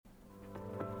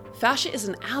Fascia is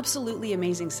an absolutely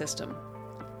amazing system.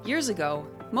 Years ago,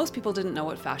 most people didn't know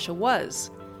what fascia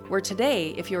was, where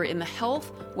today, if you're in the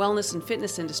health, wellness, and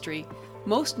fitness industry,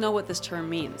 most know what this term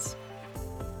means.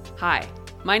 Hi,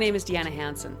 my name is Deanna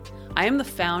Hansen. I am the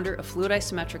founder of Fluid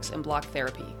Isometrics and Block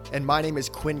Therapy. And my name is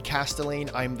Quinn Castellane.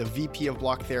 I'm the VP of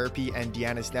Block Therapy and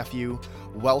Deanna's nephew.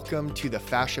 Welcome to the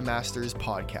Fascia Masters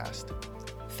podcast.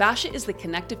 Fascia is the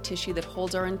connective tissue that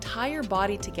holds our entire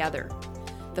body together.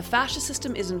 The fascia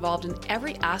system is involved in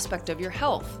every aspect of your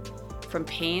health, from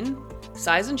pain,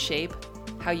 size and shape,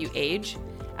 how you age,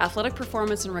 athletic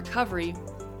performance and recovery,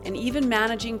 and even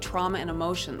managing trauma and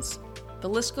emotions. The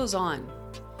list goes on.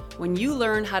 When you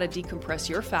learn how to decompress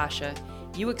your fascia,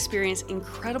 you experience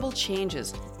incredible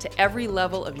changes to every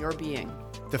level of your being.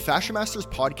 The Fascia Masters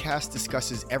podcast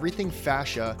discusses everything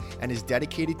fascia and is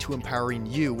dedicated to empowering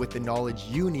you with the knowledge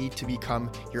you need to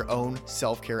become your own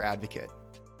self-care advocate.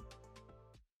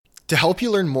 To help you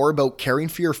learn more about caring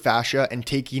for your fascia and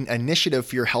taking initiative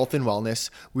for your health and wellness,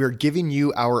 we are giving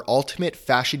you our ultimate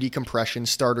fascia decompression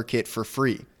starter kit for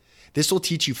free. This will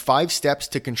teach you 5 steps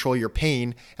to control your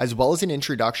pain, as well as an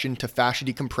introduction to fascia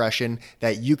decompression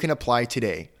that you can apply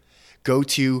today. Go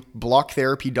to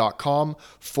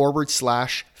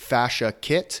blocktherapy.com/fascia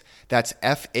kit. That's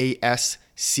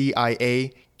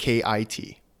FASCIA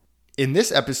KIT. In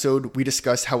this episode, we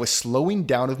discuss how a slowing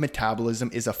down of metabolism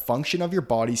is a function of your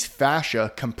body's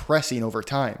fascia compressing over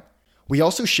time. We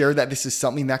also share that this is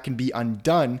something that can be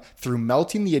undone through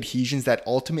melting the adhesions that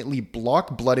ultimately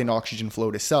block blood and oxygen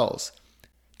flow to cells.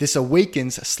 This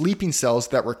awakens sleeping cells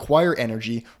that require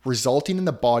energy, resulting in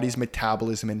the body's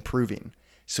metabolism improving.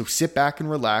 So sit back and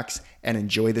relax and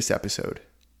enjoy this episode.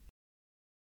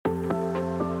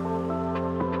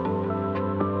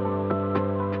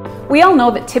 We all know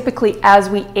that typically as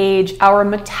we age, our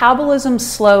metabolism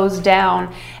slows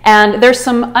down, and there's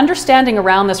some understanding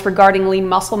around this regarding lean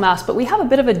muscle mass, but we have a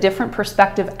bit of a different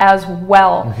perspective as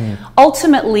well.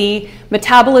 Ultimately,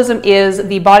 metabolism is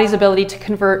the body's ability to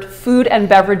convert food and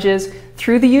beverages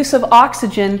through the use of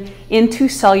oxygen into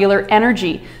cellular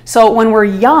energy. So when we're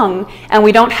young and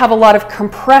we don't have a lot of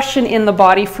compression in the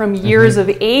body from years of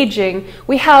aging,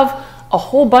 we have a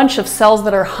whole bunch of cells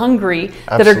that are hungry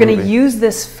that are going to use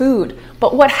this food.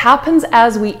 But what happens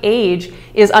as we age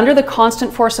is, under the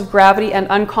constant force of gravity and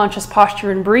unconscious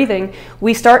posture and breathing,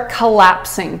 we start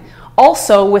collapsing.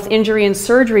 Also, with injury and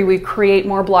surgery, we create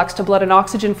more blocks to blood and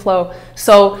oxygen flow.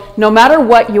 So no matter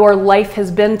what your life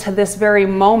has been to this very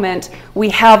moment,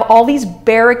 we have all these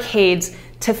barricades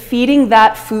to feeding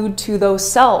that food to those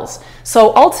cells.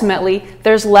 So ultimately,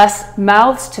 there's less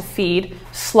mouths to feed,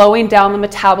 slowing down the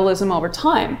metabolism over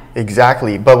time.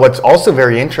 Exactly. But what's also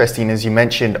very interesting is you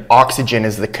mentioned oxygen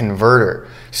is the converter.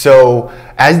 So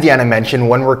as Deanna mentioned,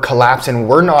 when we're collapsing,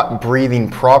 we're not breathing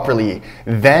properly,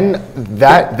 then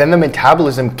the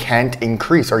metabolism can't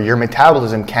increase, or your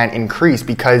metabolism can't increase,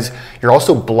 because you're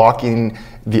also blocking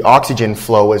the oxygen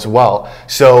flow as well.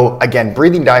 So again,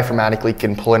 breathing diaphragmatically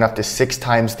can pull in up to 6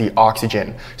 times the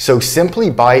oxygen. So simply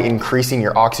by increasing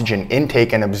your oxygen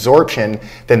intake and absorption,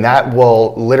 then that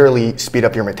will literally speed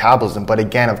up your metabolism. But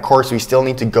again, of course, we still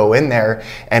need to go in there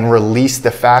and release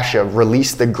the fascia,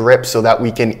 release the grip, so that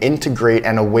we can integrate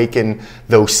and awaken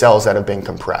those cells that have been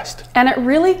compressed. And it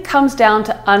really comes down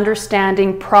to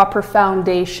understanding proper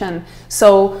foundation.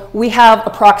 So we have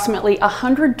approximately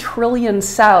 100 trillion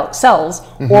cells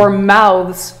or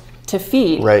mouths to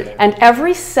feed. Right. And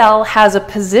every cell has a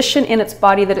position in its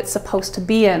body that it's supposed to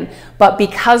be in. But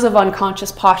because of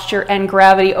unconscious posture and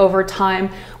gravity over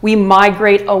time, we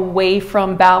migrate away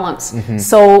from balance.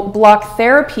 So block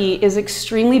therapy is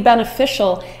extremely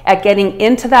beneficial at getting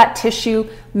into that tissue,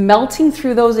 melting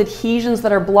through those adhesions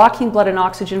that are blocking blood and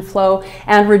oxygen flow,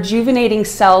 and rejuvenating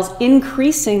cells,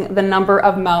 increasing the number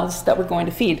of mouths that we're going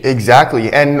to feed.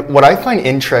 Exactly. And what I find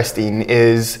interesting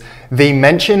is they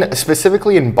mention,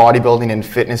 specifically in bodybuilding and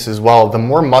fitness as well, the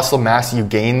more muscle mass you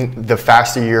gain, the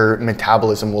faster your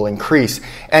metabolism will increase.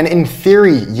 And in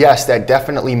theory, yes, that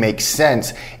definitely makes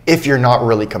sense if you're not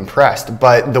really compressed.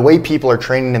 But the way people are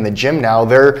training in the gym now,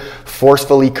 they're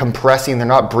forcefully compressing, they're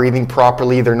not breathing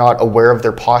properly, they're not aware of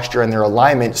their posture and their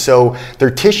alignment, so their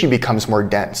tissue becomes more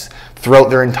dense throughout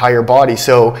their entire body.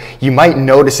 So you might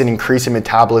notice an increase in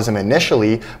metabolism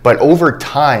initially, but over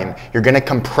time, you're gonna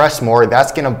compress more,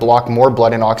 that's gonna block more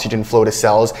blood and oxygen flow to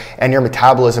cells, and your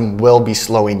metabolism will be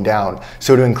slowing down.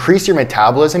 So to increase your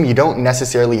metabolism, you don't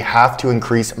necessarily have to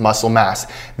increase muscle mass.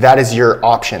 That is your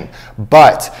option.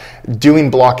 But doing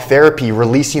block therapy,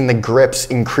 releasing the grips,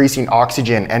 increasing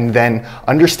oxygen, and then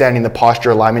understanding the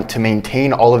posture alignment to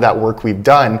maintain all of that work we've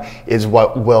done is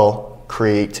what will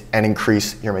create and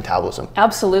increase your metabolism.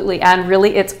 Absolutely, and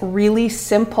really it's really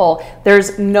simple.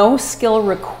 There's no skill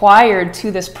required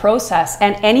to this process,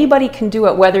 and anybody can do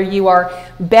it, whether you are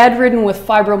bedridden with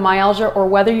fibromyalgia or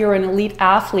whether you're an elite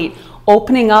athlete.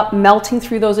 Opening up, melting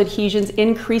through those adhesions,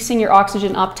 increasing your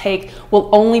oxygen uptake will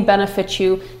only benefit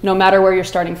you no matter where you're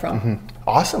starting from.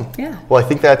 Awesome. Yeah. Well, I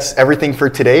think that's everything for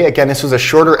today. Again, this was a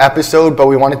shorter episode, but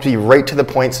we wanted to be right to the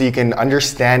point so you can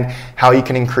understand how you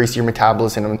can increase your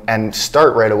metabolism and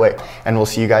start right away. And we'll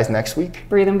see you guys next week.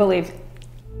 Breathe and believe.